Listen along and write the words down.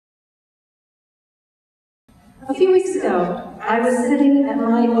A few weeks ago, I was sitting at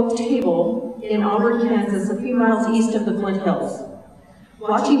my oak table in Auburn, Kansas, a few miles east of the Flint Hills,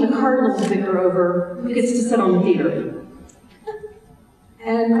 watching the Cardinals bicker over who gets to sit on the theater.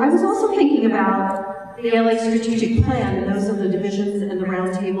 And I was also thinking about the LA strategic plan and those of the divisions and the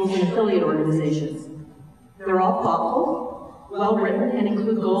roundtables and affiliate organizations. They're all thoughtful, well-written, and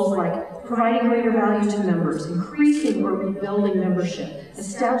include goals like providing greater value to members, increasing or rebuilding membership,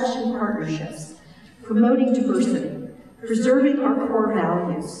 establishing partnerships, promoting diversity, preserving our core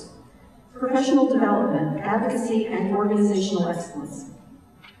values, professional development, advocacy, and organizational excellence.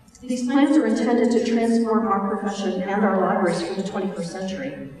 These plans are intended to transform our profession and our libraries for the 21st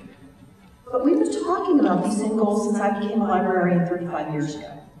century. But we've been talking about these same goals since I became a librarian 35 years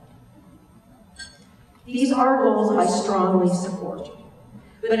ago. These are goals I strongly support.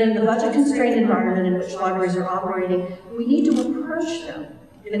 But in the budget-constrained environment in which libraries are operating, we need to approach them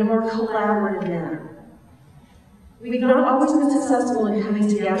in a more collaborative manner. We've not always been successful in coming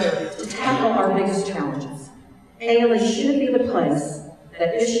together to tackle our biggest challenges. ALA should be the place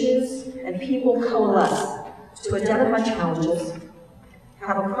that issues and people coalesce to identify challenges,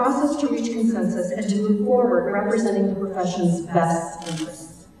 have a process to reach consensus, and to move forward representing the profession's best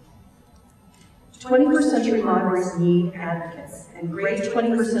interests. 21st century libraries need advocates, and great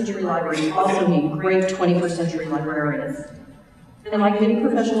 21st century libraries also need great 21st century librarians. And like many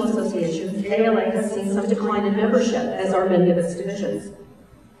professional associations, ALA has seen some decline in membership, as are many of its divisions.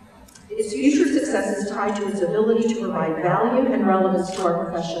 Its future success is tied to its ability to provide value and relevance to our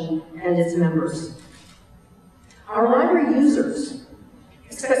profession and its members. Our library users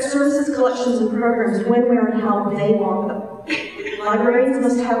expect services, collections, and programs when, where, and how they want them. Librarians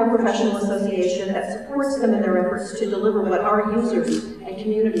must have a professional association that supports them in their efforts to deliver what our users and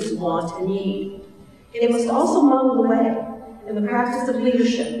communities want and need. It must also model the way in the practice of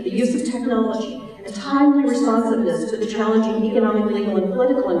leadership, the use of technology, and timely responsiveness to the challenging economic, legal, and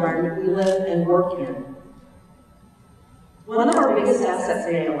political environment we live and work in. One of our biggest assets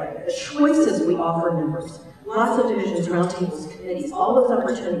in ALA, the choices we offer members, lots of divisions, roundtables, committees, all those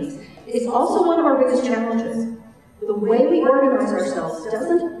opportunities, is also one of our biggest challenges. The way we organize ourselves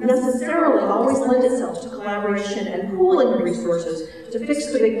doesn't necessarily always lend itself to collaboration and pooling of resources to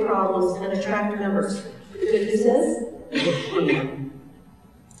fix the big problems and attract members. The good news is,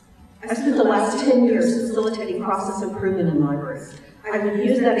 I've spent the last 10 years facilitating process improvement in libraries. I would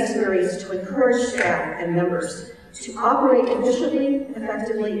use that experience to encourage staff and members to operate efficiently,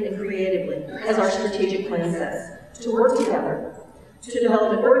 effectively, and creatively, as our strategic plan says, to work together, to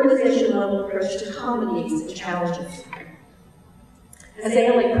develop an organization-level approach to common needs and challenges. As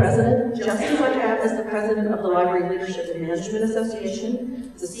ALA president, just as I have as the president of the Library Leadership and Management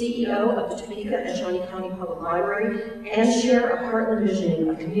Association, the CEO of the Topeka and Shawnee County Public Library, and share a Heartland visioning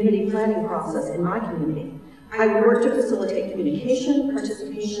of community planning process in my community, I work to facilitate communication,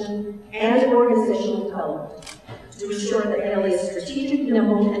 participation, and organizational development to ensure that ALA is strategic,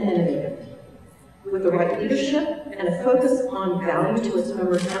 nimble, and innovative. With the right leadership and a focus on value to its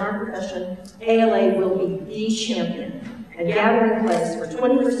members and our profession, ALA will be the champion and gathering place for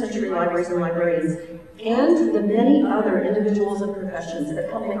 21st century libraries and librarians and the many other individuals and professions that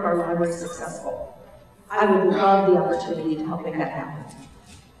help make our libraries successful. I would love the opportunity to help make that happen.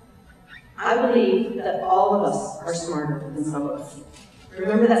 I believe that all of us are smarter than some of us.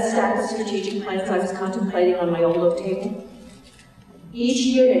 Remember that stack of strategic plans I was contemplating on my old oak table? Each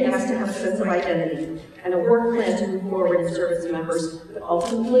unit has to have a sense of identity and a work plan to move forward in service to members, but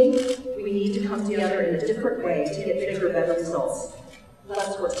ultimately, we need to come together in a different way to get bigger, better results.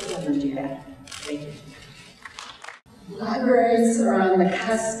 Let's work together and do that. Thank you. Libraries are on the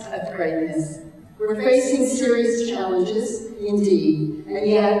cusp of greatness. We're facing serious challenges, indeed, and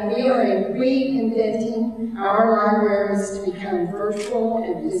yet we are reinventing our libraries to become virtual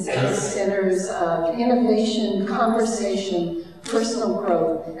and physical centers of innovation, conversation, personal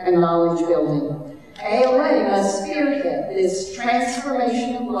growth, and knowledge building. ALA must spearhead this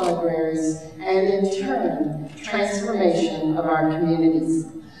transformation of libraries and, in turn, transformation of our communities.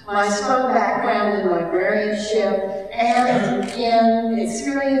 My strong background in librarianship and in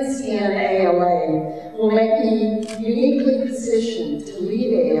experience in ALA will make me uniquely positioned to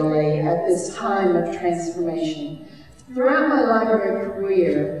lead ALA at this time of transformation. Throughout my library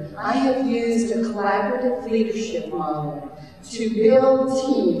career, I have used a collaborative leadership model to build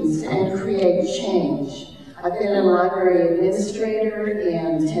teams and create change. I've been a library administrator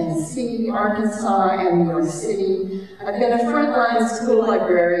in Tennessee, Arkansas, and New York City. I've been a frontline school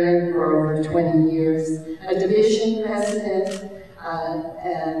librarian for over 20 years, a division president,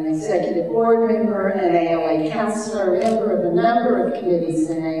 an executive board member, an ALA counselor, a member of a number of committees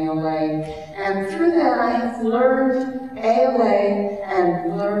in ALA, and through that I have learned ALA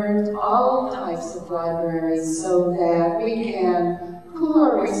and learned all types of libraries so that we can pool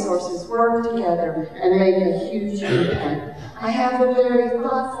our resources, work together, and make a huge impact. I have a very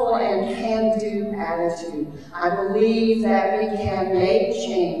thoughtful and can-do attitude. I believe that we can make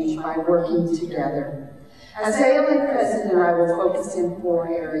change by working together. As ALA president, I will focus in 4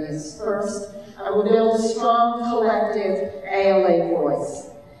 areas. First, I will build a strong collective ALA voice.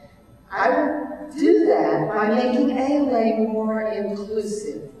 I will do that by making ALA more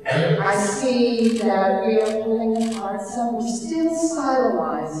inclusive. I see that we are pulling apart. Some are still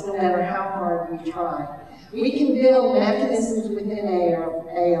siloized, no matter how hard we try. We can build mechanisms within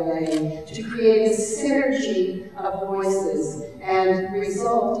ALA to create a synergy of voices and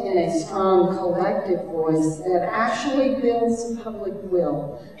result in a strong collective voice that actually builds public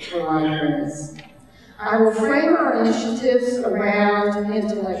will for libraries. I will frame our initiatives around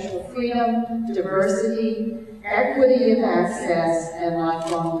intellectual freedom, diversity, equity of access, and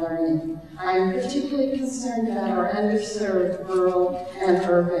lifelong learning. I am particularly concerned about our underserved rural and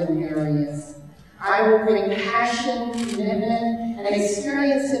urban areas. I will bring passion, commitment, and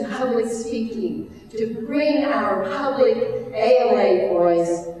experience in public speaking to bring our public ALA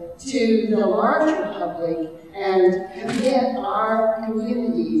voice to the larger public and commit our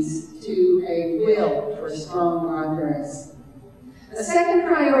communities to a will for strong libraries. The second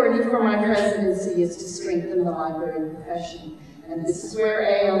priority for my presidency is to strengthen the library profession. And this is where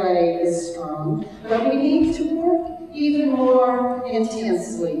ALA is strong, but we need to work even more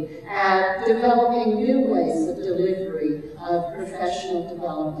intensely at developing new ways of delivery of professional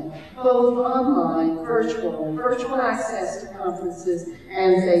development, both online, virtual access to conferences,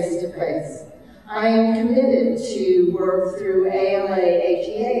 and face-to-face. I am committed to work through ALA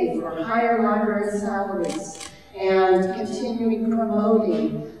APA for higher library salaries and continuing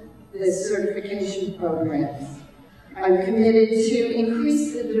promoting the certification programs. I'm committed to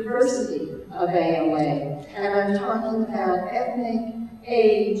increase the diversity of ALA, and I'm talking about ethnic,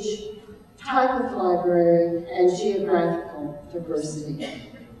 age, type of library, and geographical diversity.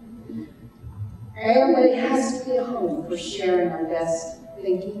 ALA has to be a home for sharing our best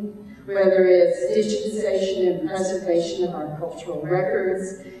thinking, whether it's digitization and preservation of our cultural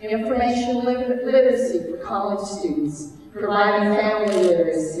records, information literacy for college students, providing family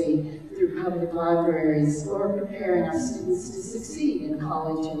literacy through public libraries, or preparing our students to succeed in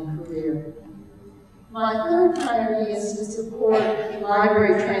college and career. My third priority is to support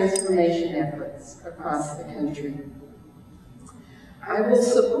library transformation efforts across the country. I will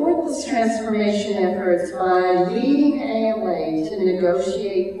support this transformation efforts by leading ALA to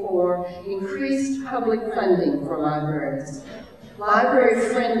negotiate for increased public funding for libraries,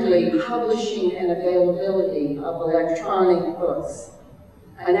 library-friendly publishing and availability of electronic books,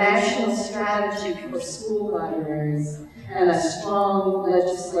 a national strategy for school libraries, and a strong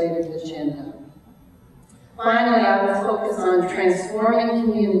legislative agenda. Finally, I will focus on transforming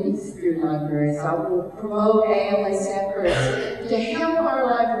communities through libraries. I will promote ALA's efforts to help our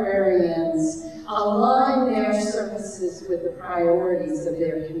librarians align their services with the priorities of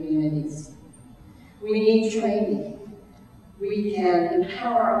their communities. We need training. We can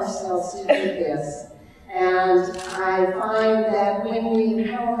empower ourselves to do this. And I find that when we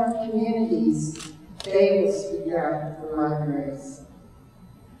empower our communities, they will speak out for libraries.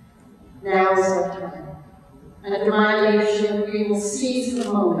 Now is our time. Under my leadership, we will seize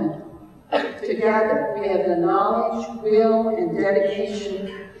the moment. Together, we have the knowledge, will, and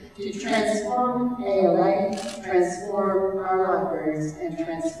dedication to transform ALA, transform our libraries, and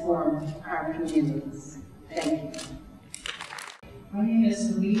transform our communities. Thank you. My name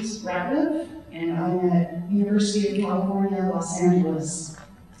is Louise Ratliff, and I'm at University of California, Los Angeles.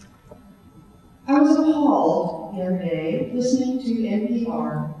 I was appalled the other day listening to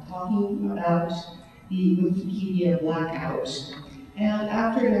NPR talking about the Wikipedia blackout, and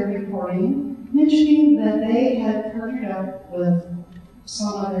after their reporting, mentioning that they had partnered up with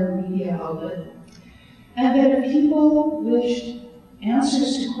some other media outlet, and that if people wished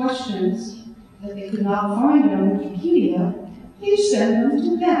answers to questions that they could not find on Wikipedia, please send them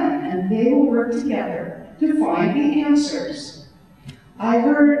to them, and they will work together to find the answers. I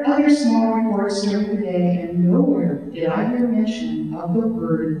heard other small reports during the day, and nowhere did I hear mention of the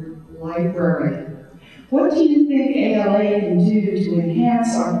word library. What do you think ALA can do to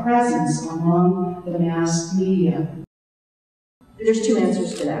enhance our presence among the mass media? There's 2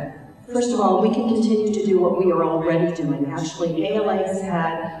 answers to that. First of all, we can continue to do what we are already doing. Actually, ALA has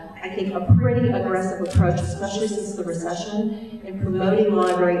had I think, a pretty aggressive approach, especially since the recession, in promoting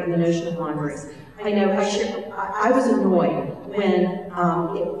library and the notion of libraries. I know I was annoyed when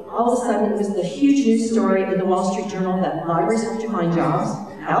all of a sudden it was the huge news story in the Wall Street Journal that libraries have to find jobs.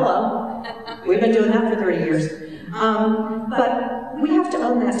 Hello. We've been doing that for 30 years. But we have to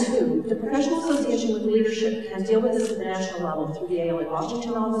own that too. The professional association with leadership can deal with this at the national level through the ALA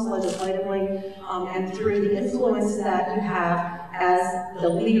Washington office legislatively, and through the influence that you have as the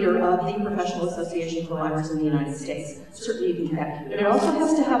leader of the Professional Association for Libraries in the United States. Certainly you can do that. But it also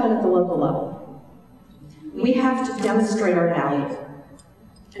has to happen at the local level. We have to demonstrate our value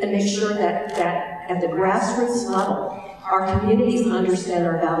and make sure that at the grassroots level, our communities understand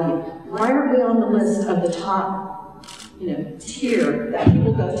our value. Why aren't we on the list of the top, tier that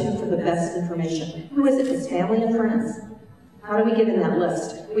people go to for the best information? Who is it? It's family and friends. How do we get in that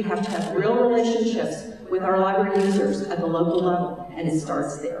list? We have to have real relationships with our library users at the local level, and it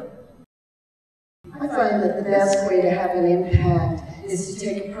starts there. I find that the best way to have an impact is to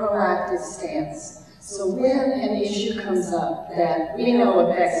take a proactive stance. So when an issue comes up that we know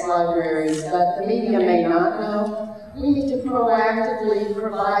affects libraries, but the media may not know, we need to proactively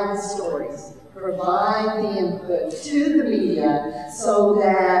provide the stories, provide the input to the media so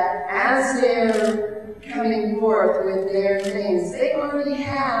that as they're coming forth with their things, they already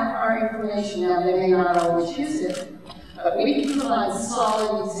have our information. Now, they may not always use it, but we can provide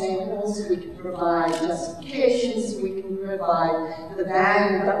solid examples, we can provide justifications, we can provide the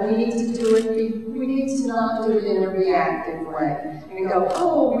value, but we need to do it, we need to not do it in a reactive way and go,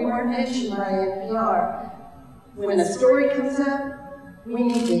 oh, we weren't mentioned by NPR. When a story comes up, we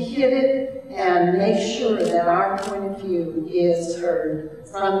need to hit it and make sure that our point of view is heard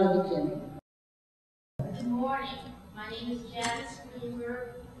from the beginning. Good morning. My name is Janice Greenberg.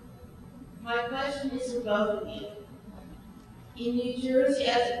 My question is for both of you. In New Jersey,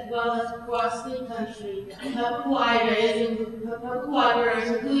 as well as across the country, public libraries,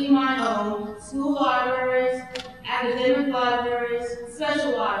 including my own, school libraries, academic libraries,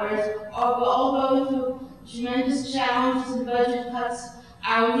 special libraries, are all going through tremendous challenges and budget cuts.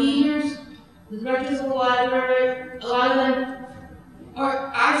 Our leaders, the directors of the library, a lot of them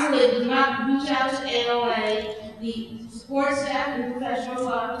are isolated, do not reach out to ALA. The support staff and professionals a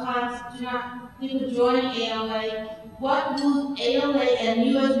lot of times do not think of joining ALA. What will ALA and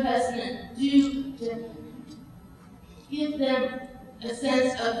you as president do to give them a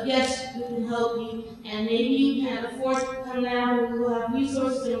sense of, yes, we can help you, and maybe you can afford to come down, we will have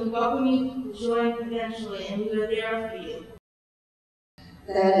resources, and we welcome you to join eventually, and we are there for you.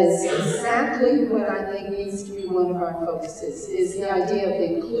 That is exactly what I think needs to be one of our focuses, is the idea of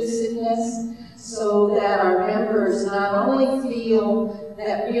inclusiveness, so that our members not only feel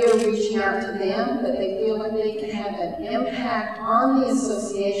that we are reaching out to them, but they feel like they can have an impact on the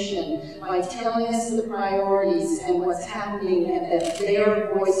association by telling us the priorities and what's happening and that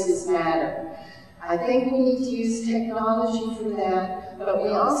their voices matter. I think we need to use technology for that, but we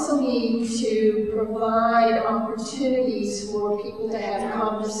also need to provide opportunities for people to have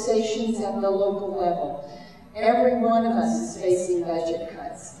conversations at the local level. Every one of us is facing budget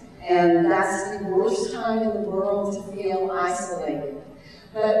cuts, and that's the worst time in the world to feel isolated.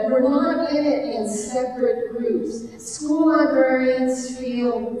 But we're not in it in separate groups. School librarians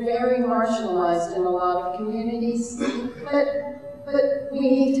feel very marginalized in a lot of communities, but we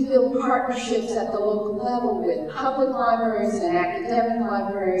need to build partnerships at the local level with public libraries and academic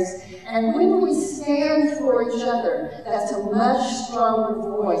libraries. And when we stand for each other, that's a much stronger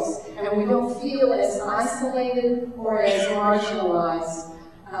voice, and we don't feel as isolated or as marginalized.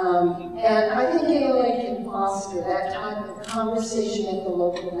 And I think ALA can foster that type of conversation at the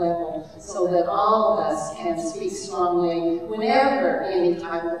local level so that all of us can speak strongly whenever any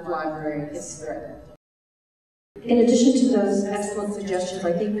type of library is threatened. In addition to those excellent suggestions,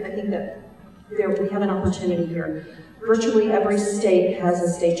 I think that we have an opportunity here. Virtually every state has a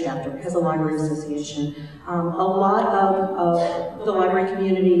state chapter, has a library association. A lot of the library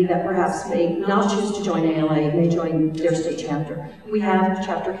community that perhaps may not choose to join ALA may join their state chapter. We have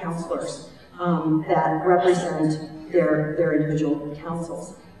chapter counselors that represent their individual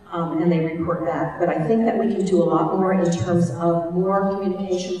councils, and they report back. But I think that we can do a lot more in terms of more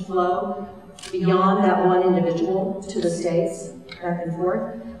communication flow beyond that one individual to the states, back and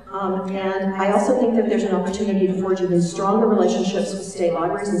forth. And I also think that there's an opportunity to forge even stronger relationships with state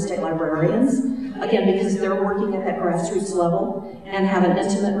libraries and state librarians, again, because they're working at that grassroots level and have an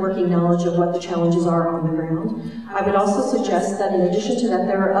intimate working knowledge of what the challenges are on the ground. I would also suggest that in addition to that,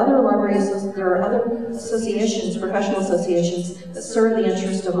 there are other associations, professional associations, that serve the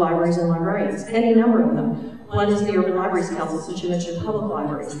interest of libraries and librarians, any number of them. One is the Urban Libraries Council, since you mentioned public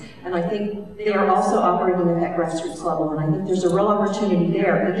libraries. And I think they are also operating at that grassroots level. And I think there's a real opportunity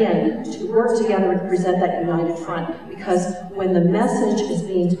there, again, to work together and present that united front. Because when the message is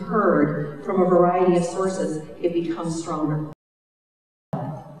being heard from a variety of sources, it becomes stronger.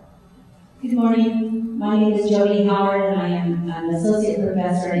 Good morning. My name is Jody Howard, and I am an associate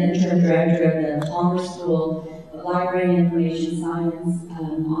professor and interim director of the Palmer School of Library and Information Science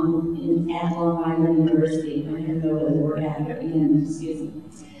at Long Island University. I never know whether we're at or in, excuse me.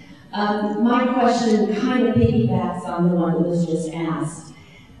 My question kind of piggybacks on the one that was just asked.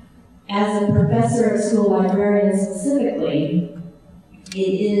 As a professor of school librarians specifically, it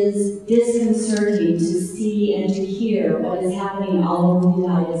is disconcerting to see and to hear what is happening all over the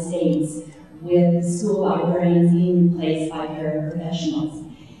United States with school librarians being replaced by paraprofessionals.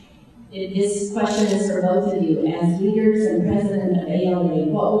 This question is for both of you. As leaders and president of ALA,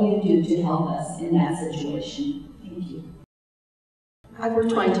 what will you do to help us in that situation? Thank you. I've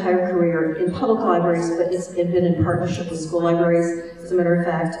worked my entire career in public libraries, but it's been in partnership with school libraries. As a matter of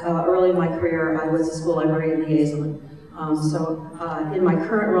fact, early in my career, I was a school librarian liaison. In my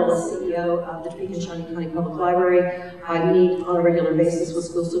current role as CEO of the Topeka and Shawnee County Public Library, I meet on a regular basis with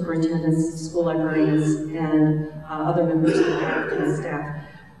school superintendents, school librarians, and other members of the faculty and staff.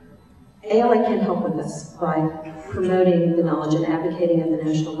 ALA can help with this by promoting the knowledge and advocating at the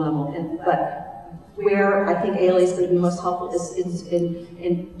national level. But where I think ALA is going to be most helpful is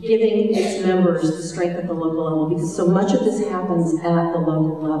in giving its members the strength at the local level, because so much of this happens at the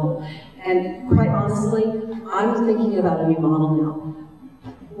local level. And quite honestly, I'm thinking about a new model now.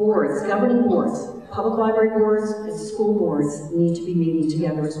 Boards, governing boards, public library boards and school boards need to be meeting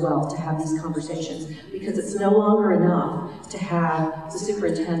together as well to have these conversations, because it's no longer enough to have the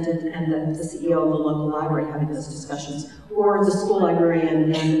superintendent and the CEO of the local library having those discussions, or the school librarian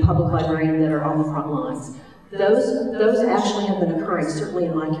and the public librarian that are on the front lines. Those actually have been occurring, certainly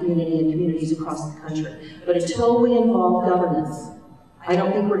in my community and communities across the country. But until we involve governance, I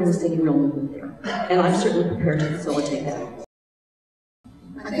don't think we're going to see any real movement there. And I'm certainly prepared to facilitate that.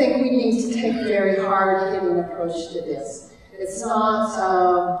 I think we need to take a very hard-hitting approach to this. It's not,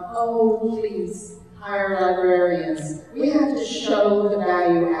 oh, please, hire librarians. We have to show the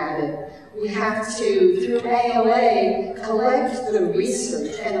value added. We have to, through ALA, collect the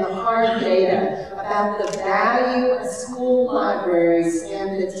research and the hard data about the value of school libraries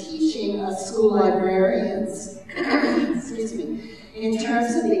and the teaching of school librarians, excuse me, in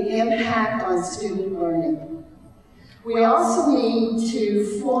terms of the impact on student learning. We also need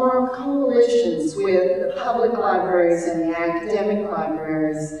to form coalitions with the public libraries and the academic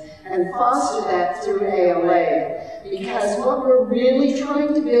libraries and foster that through ALA, because what we're really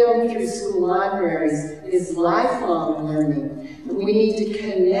trying to build through school libraries is lifelong learning. And we need to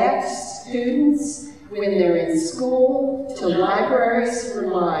connect students when they're in school to libraries for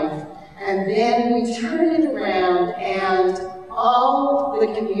life, and then we turn it around and all the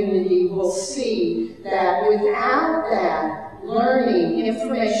community will see that without that learning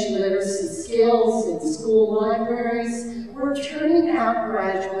information literacy skills in school libraries, we're turning out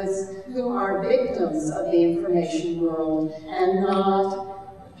graduates who are victims of the information world and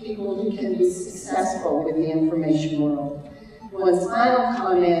not people who can be successful with the information world. One final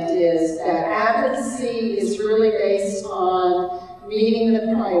comment is that advocacy is really based on meeting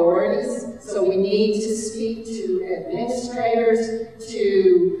the priorities. So we need to speak to administrators,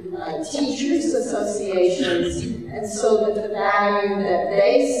 to teachers associations, and so that the value that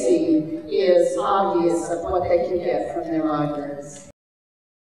they see is obvious of what they can get from their libraries.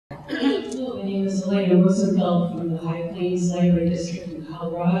 Hello, my name is Elena Rosenfeld from the High Plains Library District in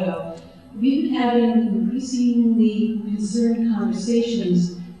Colorado. We've been having increasingly concerned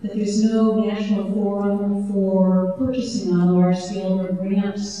conversations that there's no national forum for purchasing on a large scale or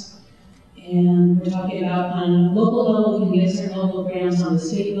grants. And we're talking about on a local level, we can get certain local grants, on the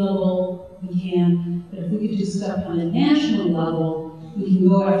state level, we can, but if we could do stuff on a national level, we can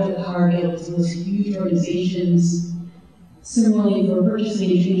go after the Cargills, those huge organizations. Similarly, for purchasing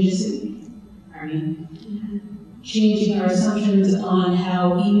changing our assumptions on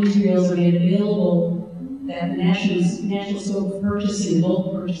how e-materials are made available, that national scope of purchasing,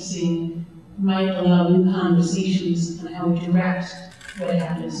 bulk purchasing, might allow new conversations on how we direct what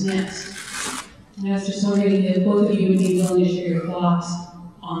happens next. And I was just wondering if both of you would be willing to share your thoughts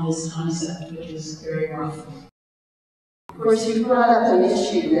on this concept, which is very rough. Of course, you brought up an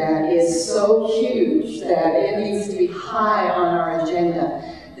issue that is so huge that it needs to be high on our agenda.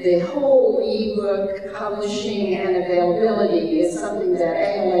 The whole e-book publishing and availability is something that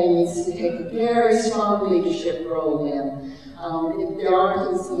ALA needs to take a very strong leadership role in. There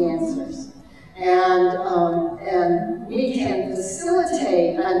aren't easy answers. And we can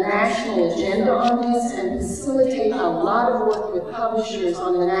facilitate a national agenda on this and facilitate a lot of work with publishers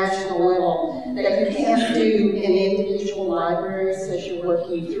on the national level that you can't do in individual libraries as you're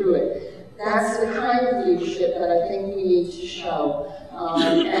working through it. That's the kind of leadership that I think we need to show.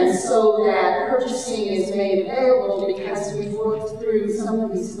 And so that purchasing is made available because we've worked through some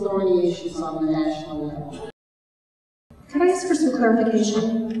of these thorny issues on the national level. Can I ask for some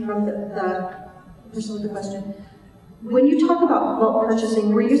clarification from the person with the question? When you talk about bulk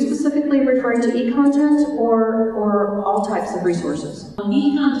purchasing, were you specifically referring to e-content or all types of resources?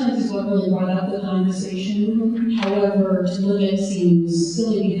 E-content is what really brought up the conversation. However, to limit seems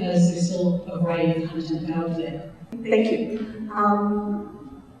silly because there's still a variety of content out there. Thank you.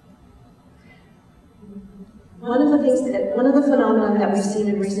 One of the phenomena that we've seen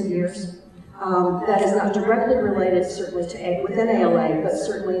in recent years that is not directly related, certainly to within ALA, but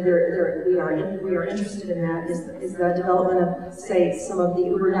certainly we are interested in that is the development of, say, some of the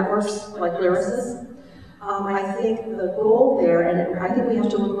Uber networks like Lyrasis. I think the goal there, and I think we have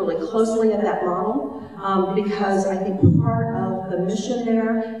to look really closely at that model, because I think part of the mission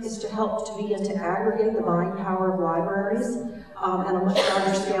there is to help to begin to aggregate the buying power of libraries at a much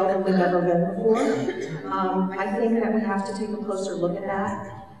larger scale than we've ever been before. I think that we have to take a closer look at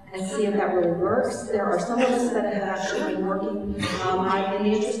that and see if that really works. There are some of us that have actually been working. In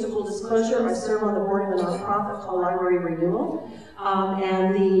the interest of full disclosure, I serve on the board of a nonprofit called Library Renewal.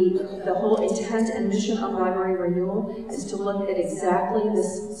 And the whole intent and mission of Library Renewal is to look at exactly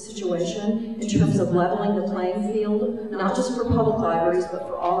this situation in terms of leveling the playing field, not just for public libraries, but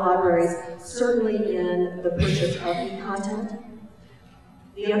for all libraries, certainly in the purchase of e-content.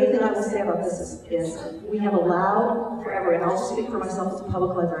 The other thing I will say about this is we have allowed forever, and I'll just speak for myself as a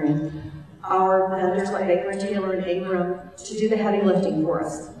public librarian, our vendors like Baker & Taylor and Abram to do the heavy lifting for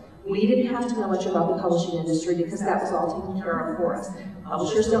us. We didn't have to know much about the publishing industry because that was all taken care of for us.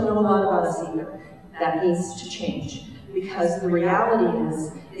 Publishers don't know a lot about us either. That needs to change because the reality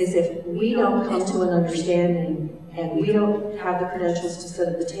is if we don't come to an understanding and we don't have the credentials to sit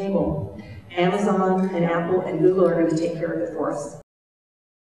at the table, Amazon and Apple and Google are going to take care of it for us.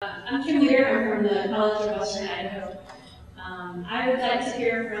 I'm Kim Lear. I'm from the College of Western Idaho. I would like to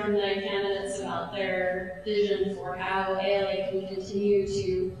hear from the candidates about their vision for how ALA can continue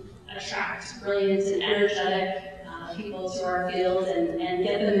to attract brilliant and energetic people to our field and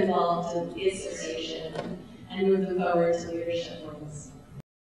get them involved in the association and move them forward to leadership roles.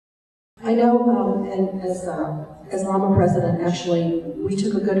 I know, and as LAMA president, actually, we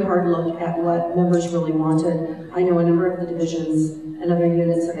took a good hard look at what members really wanted. I know a number of the divisions and other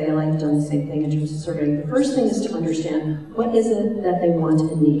units of ALA have done the same thing in terms of surveying. The first thing is to understand what is it that they want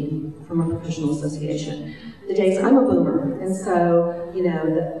and need from a professional association. The days, I'm a boomer, and so, you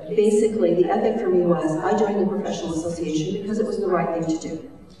know, basically the ethic for me was I joined the professional association because it was the right thing to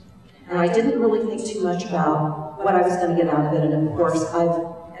do. And I didn't really think too much about what I was going to get out of it, and of course,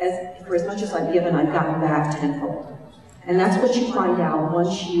 for as much as I've given, I've gotten back tenfold. And that's what you find out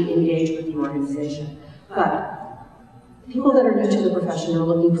once you engage with the organization. But people that are new to the profession are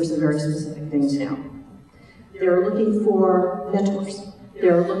looking for some very specific things now. They're looking for mentors.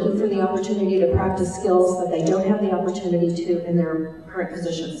 They're looking for the opportunity to practice skills that they don't have the opportunity to in their current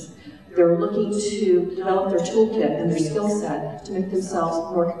positions. They're looking to develop their toolkit and their skill set to make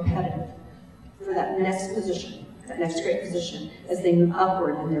themselves more competitive for that next position, that next great position, as they move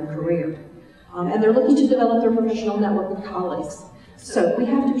upward in their career. And they're looking to develop their professional network of colleagues. So we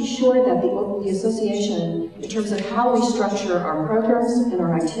have to be sure that the association, in terms of how we structure our programs and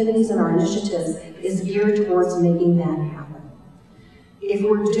our activities and our initiatives, is geared towards making that happen. If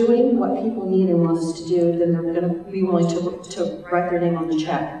we're doing what people need and want us to do, then they're going to be willing to write their name on the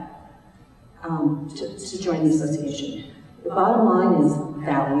check to join the association. The bottom line is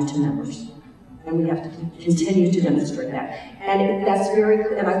value to members. And we have to continue to demonstrate that. And that's very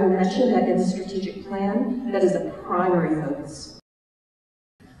clear, and I will mention that in the strategic plan, that is a primary focus.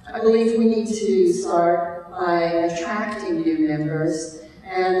 I believe we need to start by attracting new members,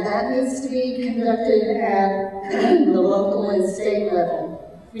 and that needs to be conducted at the local and state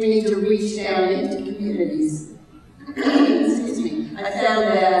level. We need to reach down into communities. Excuse me. I found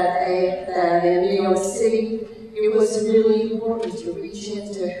that in New York City, it was really important to reach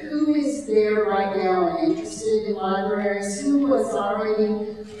into who is there right now and interested in libraries, who was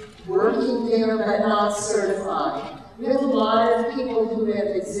already working there but not certified. We have a lot of people who have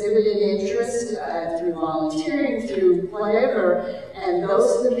exhibited interest through volunteering, through whatever, and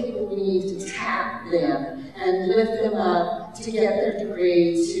those are the people we need to tap them and lift them up to get their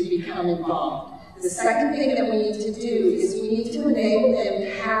degree to become involved. The second thing that we need to do is we need to enable them to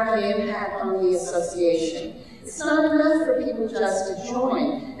have an impact on the association. It's not enough for people just to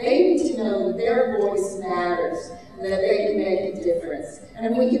join. They need to know that their voice matters, and that they can make a difference.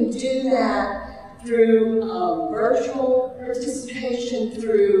 And we can do that through virtual participation,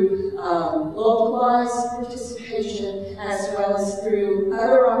 through localized participation, as well as through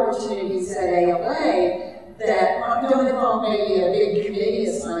other opportunities at ALA that don't involve maybe a big committee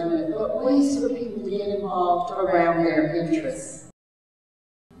assignment, but ways for people to get involved around their interests.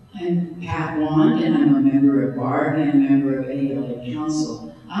 I'm Pat Wand, and I'm a member of BARD and a member of ALA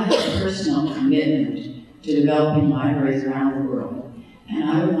Council. I have a personal commitment to developing libraries around the world, and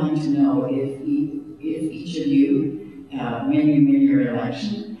I would like to know if each of you, when you win your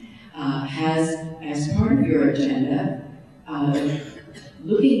election, has, as part of your agenda,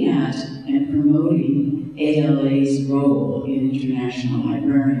 looking at and promoting ALA's role in international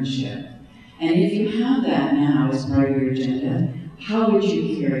librarianship. And if you have that now as part of your agenda, how would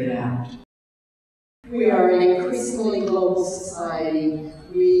you carry it out? We are an increasingly global society.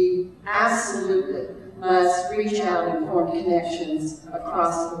 We absolutely must reach out and form connections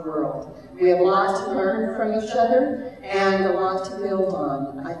across the world. We have a lot to learn from each other and a lot to build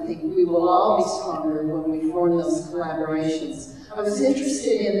on. I think we will all be stronger when we form those collaborations. I was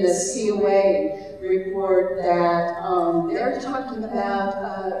interested in the COA report that they're talking about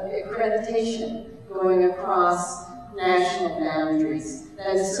accreditation going across national boundaries.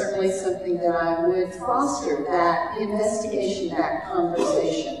 That is certainly something that I would foster, that investigation, that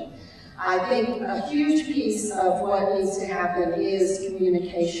conversation. I think a huge piece of what needs to happen is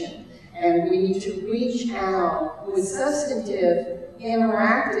communication. And we need to reach out with substantive,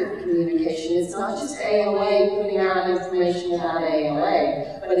 interactive communication. It's not just ALA putting out information about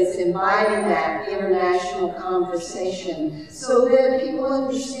ALA, but it's inviting that international conversation so that people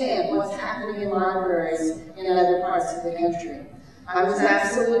understand what's happening in libraries in other parts of the country. I was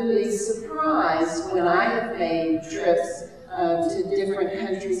absolutely surprised when I have made trips to different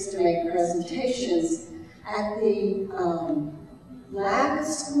countries to make presentations at the lack of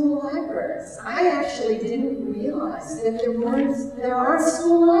school libraries. I actually didn't realize that there are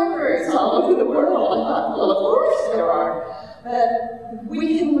school libraries all over the world. I thought, well, of course there are. But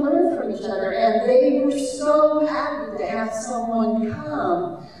we can learn from each other, and they were so happy to have someone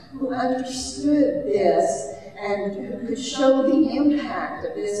come who understood this and who could show the impact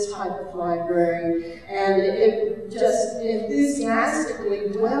of this type of library. And it just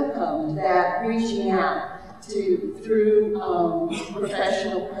enthusiastically welcomed that reaching out through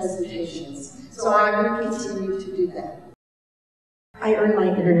professional presentations. So I will continue to do that. I earned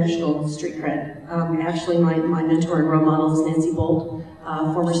my international street cred. Actually, my mentor and role model is Nancy Bolt,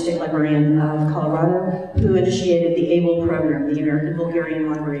 former state librarian of Colorado, who initiated the ABLE program, the American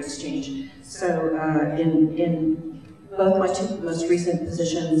Bulgarian Library Exchange. So in both my two most recent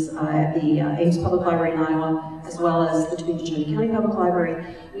positions at the Ames Public Library in Iowa, as well as the Topeka County Public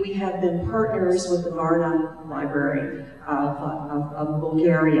Library, we have been partners with the Varna Library of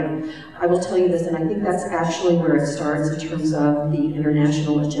Bulgaria. I will tell you this, and I think that's actually where it starts in terms of the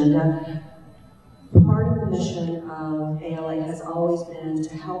international agenda. Part of the mission of ALA has always been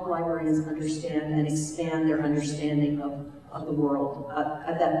to help librarians understand and expand their understanding of the world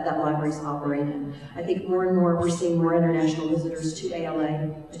that libraries operate in. I think more and more we're seeing more international visitors to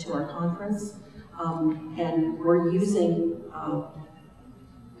ALA, to our conference, and we're using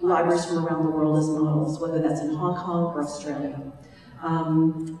libraries from around the world as models, whether that's in Hong Kong or Australia.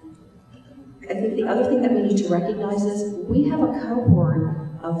 I think the other thing that we need to recognize is we have a cohort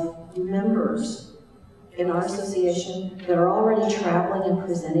of members in our association that are already traveling and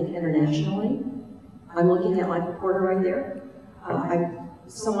presenting internationally. I'm looking at Michael Porter right there.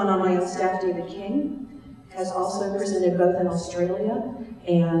 Someone on my own staff, David King, has also presented both in Australia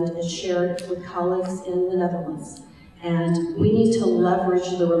and shared with colleagues in the Netherlands. And we need to leverage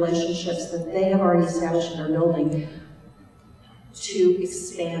the relationships that they have already established and are building to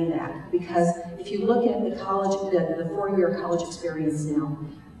expand that. Because if you look at the college, the four-year college experience now,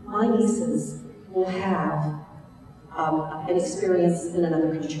 my nieces will have an experience in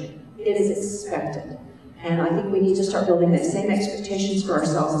another country. It is expected. And I think we need to start building the same expectations for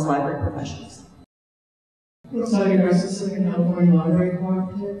ourselves as library professionals. Sally Garza, Southern California Library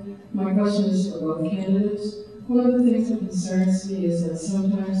Cooperative. My question is for both candidates. One of the things that concerns me is that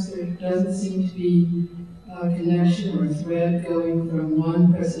sometimes there doesn't seem to be a connection or thread going from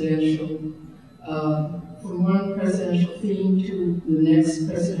one presidential theme to the next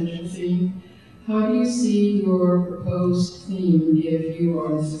presidential theme. How do you see your proposed theme, if you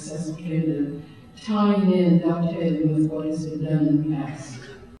are the successful candidate, tying in, dovetailing with what has been done in the past?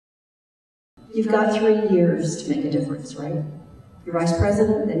 You've got 3 years to make a difference, right? You're vice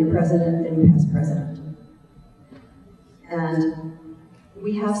president, then you're president, then you're past president. And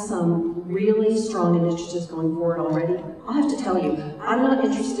we have some really strong initiatives going forward already. I'll have to tell you, I'm not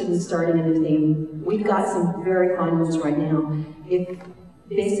interested in starting a new theme. We've got some very fine ones right now. If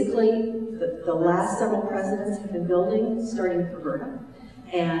basically, the last several presidents have been building, starting with Roberta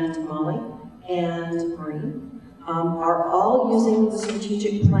and Molly and Maureen, are all using the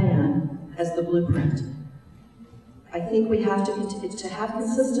strategic plan as the blueprint. I think we have to have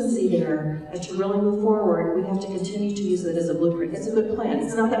consistency there, and to really move forward, we have to continue to use it as a blueprint. It's a good plan.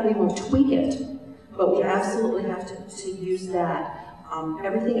 It's not that we won't tweak it, but we absolutely have to use that.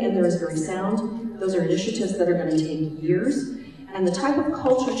 Everything in there is very sound. Those are initiatives that are going to take years. And the type of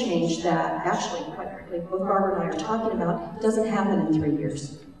culture change that actually, quite frankly, both Barbara and I are talking about doesn't happen in 3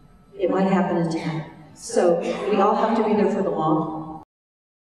 years. It might happen in 10. So we all have to be there for the long haul.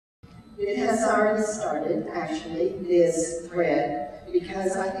 It has already started, actually, this thread,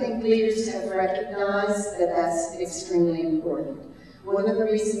 because I think leaders have recognized that that's extremely important. One of the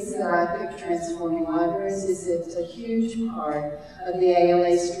reasons that I picked Transforming Libraries is it's a huge part of the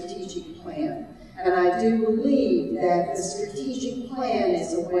ALA strategic plan. And I do believe that the strategic plan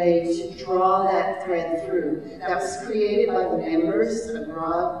is a way to draw that thread through. That was created by the members, a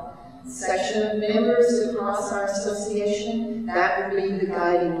broad section of members across our association. That would be the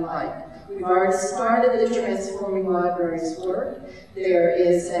guiding light. We've already started the Transforming Libraries work. There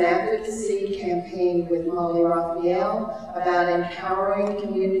is an advocacy campaign with Molly Raphael about empowering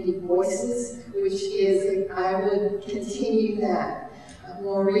community voices, which is, I would continue that.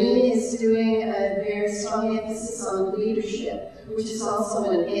 Maureen is doing a very strong emphasis on leadership, which is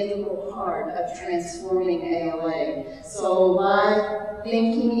also an integral part of transforming ALA. So my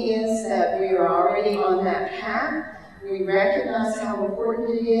thinking is that we are already on that path. We recognize how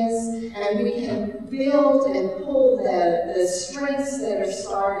important it is, and we can build and pull the strengths that are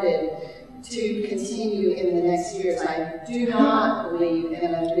started to continue in the next years. I do not believe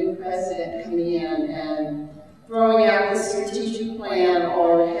in a new president coming in and throwing out the strategic plan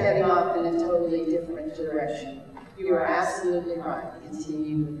or heading off in a totally different direction. You are absolutely right.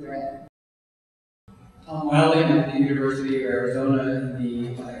 Continue the thread. Tom Wilding at the University of Arizona in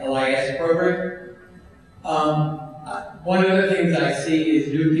the LIS program. One of the things I see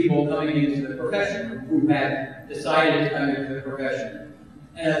is new people coming into the profession who have decided to come into the profession.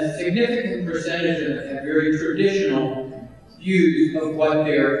 And a significant percentage of them have very traditional views of what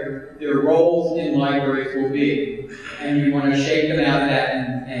their roles in libraries will be. And you want to shake them out of that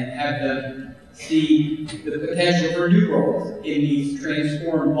and have them see the potential for new roles in these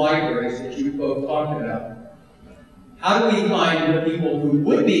transformed libraries that you both talked about. How do we find the people who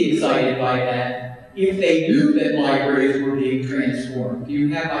would be excited by that if they knew that libraries were being transformed? Do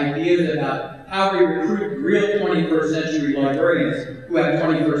you have ideas about how we recruit real 21st century librarians who have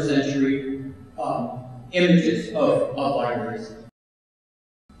 21st century images of libraries?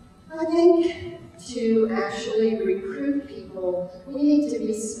 I think to actually recruit people, we need to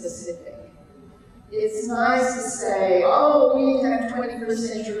be specific. It's nice to say, oh, we need to have 21st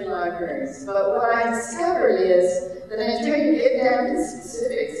century libraries. But what I discovered is that until you get down to the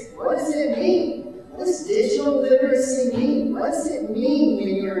specifics, what does it mean? What does digital literacy mean? What does it mean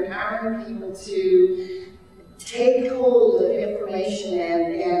when you're empowering people to take hold of information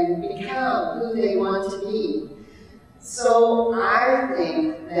and become who they want to be? So I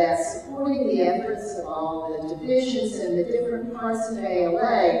think that supporting the efforts of all the divisions and the different parts of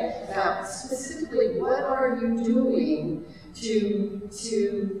ALA about specifically what are you doing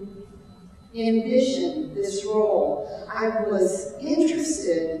to envision this role. I was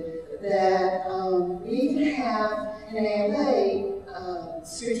interested that we have in ALA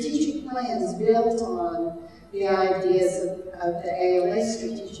strategic plans built on the ideas of the ALA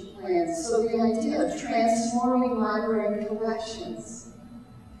strategic plans. So the idea of transforming library collections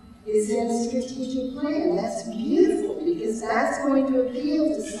is in a strategic plan. That's beautiful because that's going to appeal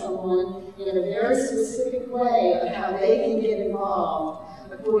to someone in a very specific way of how they can get involved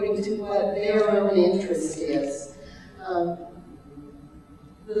according to what their own interest is.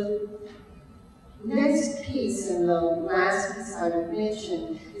 The next piece and the last piece I would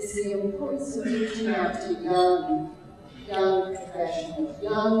mention is the importance of reaching out to young professionals,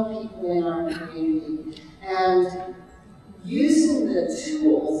 young people in our community, and using the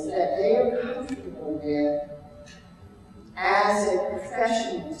tools that they are comfortable with as a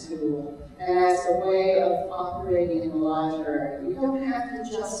professional tool and as a way of operating in the library. We don't have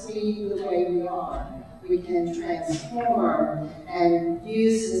to just be the way we are. we can transform and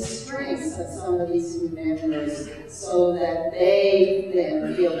use the strengths of some of these new members so that they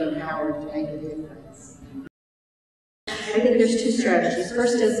then feel empowered to make a difference. I think there's two strategies.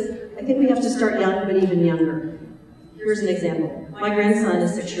 First is, I think we have to start young, but even younger. Here's an example. My grandson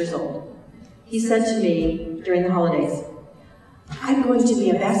is 6 years old. He said to me during the holidays, I'm going to be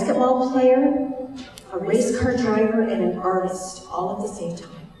a basketball player, a race car driver, and an artist all at the same time.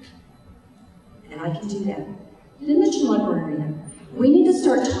 And I can do that. He didn't mention librarian. We need to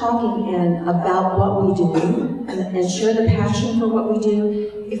start talking about what we do and share the passion for what we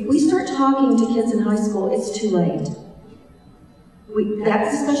do. If we start talking to kids in high school, it's too late. That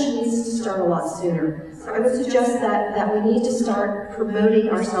discussion needs to start a lot sooner. So I would suggest that we need to start promoting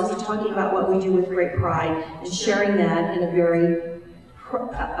ourselves and talking about what we do with great pride and sharing that in a very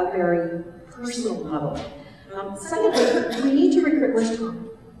personal level. Secondly, we need to recruit. Where's Tom?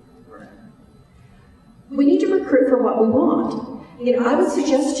 We need to recruit for what we want. You know, I would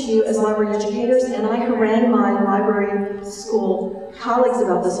suggest to you as library educators, and I harangue my library school colleagues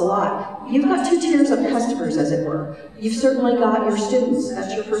about this a lot, you've got two tiers of customers, as it were. You've certainly got your students,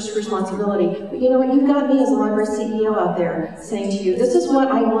 that's your first responsibility, but you know what, you've got me as a library CEO out there saying to you, this is what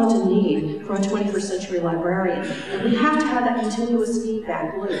I want and need from a 21st century librarian. And we have to have that continuous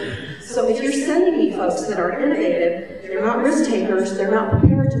feedback loop. So if you're sending me folks that are innovative, they're not risk takers, they're not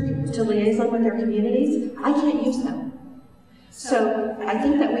prepared to liaison with their communities, I can't use them. So I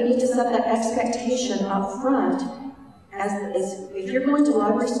think that we need to set that expectation up front as if you're going to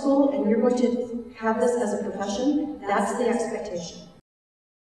library school and you're going to have this as a profession, that's the expectation.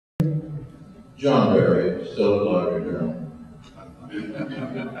 John Barry, still at Library Journal.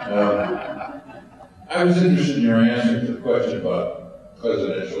 I was interested in your answer to the question about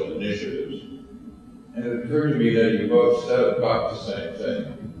presidential initiatives. And it occurred to me that you both said about the same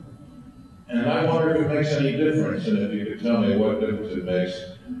thing. And I wonder if it makes any difference, and if you could tell me what difference it makes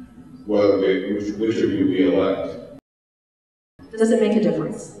whether which of you we elect. Does it make a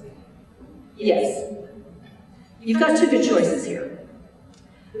difference? Yes. You've got two good choices here.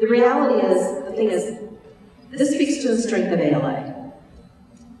 The reality is, the thing is, this speaks to the strength of ALA.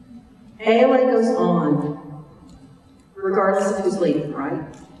 ALA goes on, regardless of who's leading, right?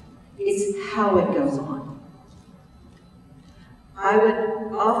 It's how it goes on. I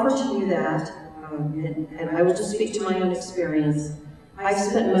would offer to you that, and I will just speak to my own experience. I've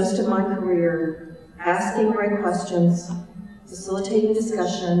spent most of my career asking the right questions, facilitating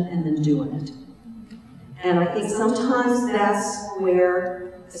discussion, and then doing it. And I think sometimes that's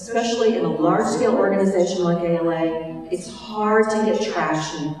where, especially in a large-scale organization like ALA, it's hard to get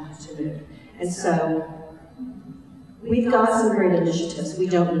traction to move. And so we've got some great initiatives. We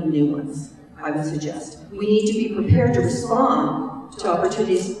don't need new ones, I would suggest. We need to be prepared to respond to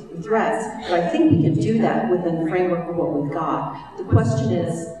opportunities and threats, but I think we can do that within the framework of what we've got. The question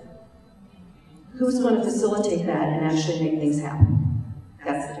is, who's going to facilitate that and actually make things happen?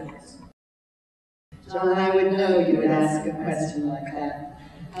 That's the difference. John, I would know you would ask a question like that.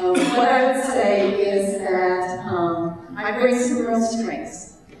 What I would say is that I bring some real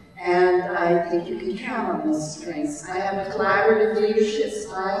strengths, and I think you can count on those strengths. I have a collaborative leadership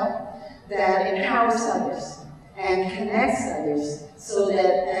style that empowers others and connects others so that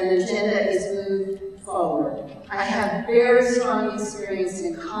an agenda is moved forward. I have very strong experience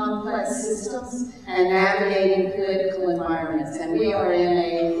in complex systems and navigating political environments, and we are in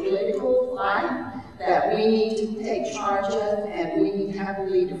a political life that we need to take charge of and we need to have a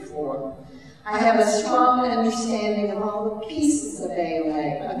leader for. I have a strong understanding of all the pieces of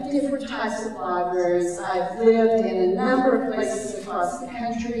ALA, of different types of libraries. I've lived in a number of places across the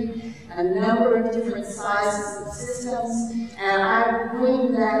country, a number of different sizes of systems, and I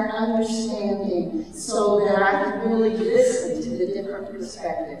bring that understanding so that I can really listen to the different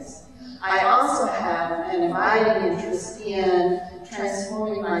perspectives. I also have an abiding interest in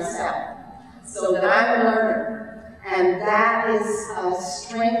transforming myself so that I'm a learner. And that is a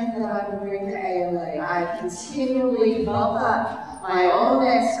strength that I will bring to ALA. I continually bump up my own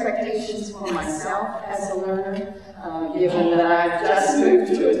expectations for myself as a learner, given that I've just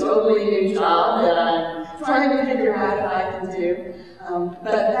moved to a totally new job that I'm trying to figure out if I can do.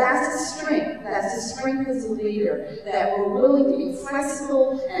 But that's a strength. That's a strength as a leader, that we're willing to be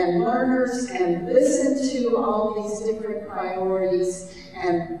flexible and learners and listen to all these different priorities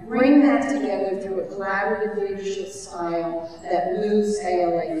and bring that together through a collaborative leadership style that moves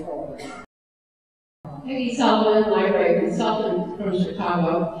ALA forward. Peggy Sullivan, library consultant from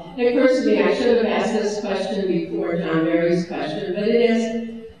Chicago. It occurs to me I should have asked this question before John Barry's question, but it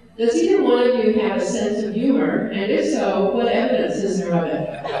is, does either one of you have a sense of humor? And if so, what evidence is there of it?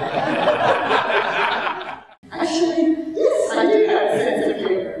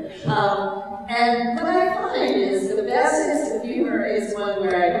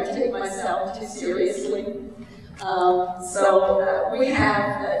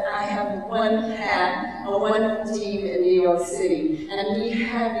 have one hat, a wonderful team in New York City, and we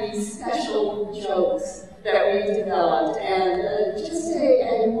have these special jokes that we've developed, and just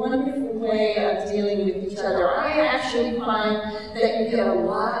a wonderful way of dealing with each other. I actually find that you get a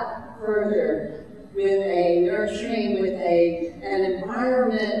lot further with a nurturing, with an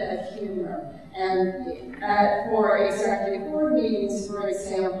environment of humor. And for executive board meetings, for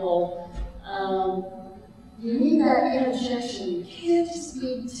example, you need that interjection. You can't just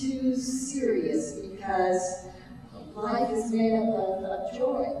be too serious because life is made up of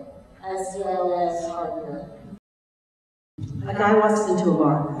joy as well as hard work. A guy walks into a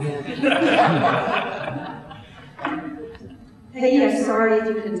bar. Hey, I'm sorry if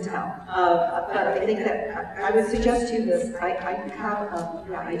you couldn't tell, but I think that I would suggest to you this.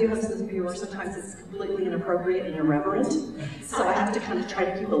 I do have a sense of humor. Sometimes it's completely inappropriate and irreverent, so I have to kind of try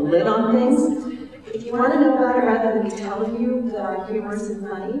to keep a lid on things. If you want to know about it rather than me telling you that I'm humorous and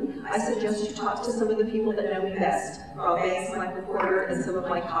funny, I suggest you talk to some of the people that know me best, Rob Banks, Michael Porter, and some of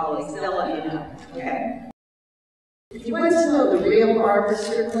my colleagues. They'll let you know, okay? If you want to know the real Barbara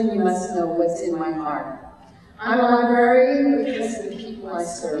Stripling, you must know what's in my heart. I'm a librarian because of the people I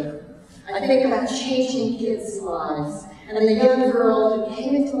serve. I think about changing kids' lives. And the young girl who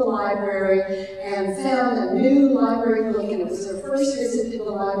came into the library and found a new library book, and it was her first visit to the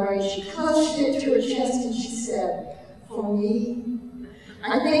library. She clutched it to her chest and she said, "For me?"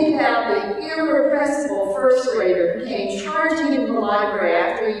 I think about the irrepressible first grader who came charging into the library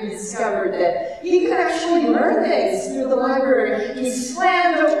after he discovered that he could actually learn things through the library. He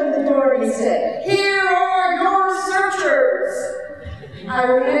slammed open the door and he said, "Here are your searchers!" I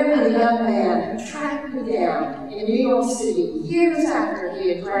remember the young man who tracked me down in New York City years after he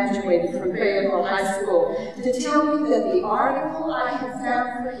had graduated from Fayetteville High School to tell me that the article I had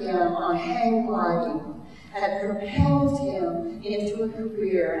found for him on hang gliding had propelled him into a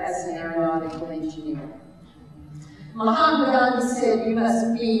career as an aeronautical engineer. Mahatma Gandhi said, "You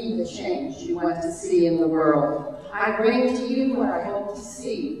must be the change you want to see in the world." I bring to you what I hope to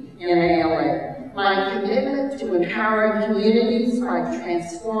see in ALA. My commitment to empowering communities by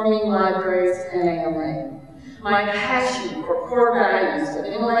transforming libraries and ALA. My passion for core values of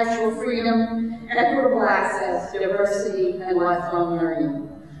intellectual freedom, equitable access, diversity, and lifelong learning.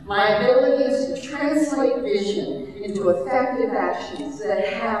 My abilities to translate vision into effective actions that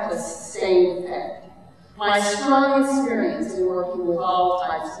have a sustained effect. My strong experience in working with all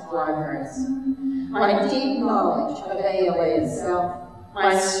types of libraries. My deep knowledge of ALA itself.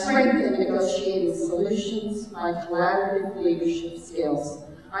 My strength in negotiating solutions, my collaborative leadership skills.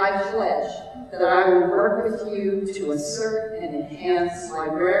 I pledge that I will work with you to assert and enhance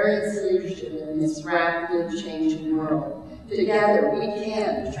librarians' leadership in this rapidly changing world. Together, we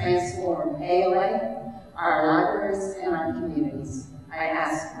can transform ALA, our libraries, and our communities. I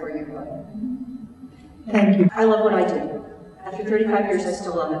ask for your vote. Thank you. I love what I do. After 35 years, I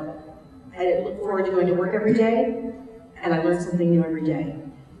still love it. I look forward to going to work every day, and I learn something new every day.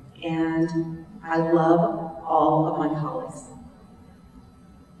 And I love all of my colleagues.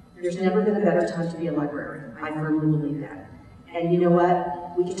 There's never been a better time to be a librarian. I firmly believe that. And you know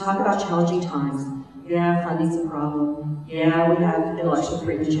what? We can talk about challenging times. Yeah, funding's a problem. Yeah, we have intellectual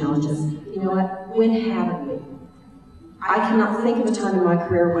freedom challenges. You know what? When haven't we? I cannot think of a time in my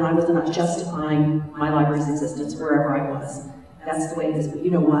career when I was not justifying my library's existence wherever I was. That's the way it is. But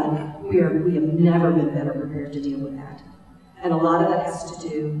you know what? We have never been better prepared to deal with that. And a lot of that has to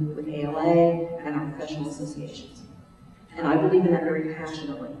do with ALA and our professional associations. And I believe in that very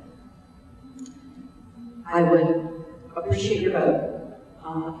passionately. I would appreciate your vote,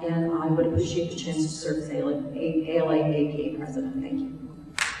 and I would appreciate the chance to serve as ALA APA president. Thank you.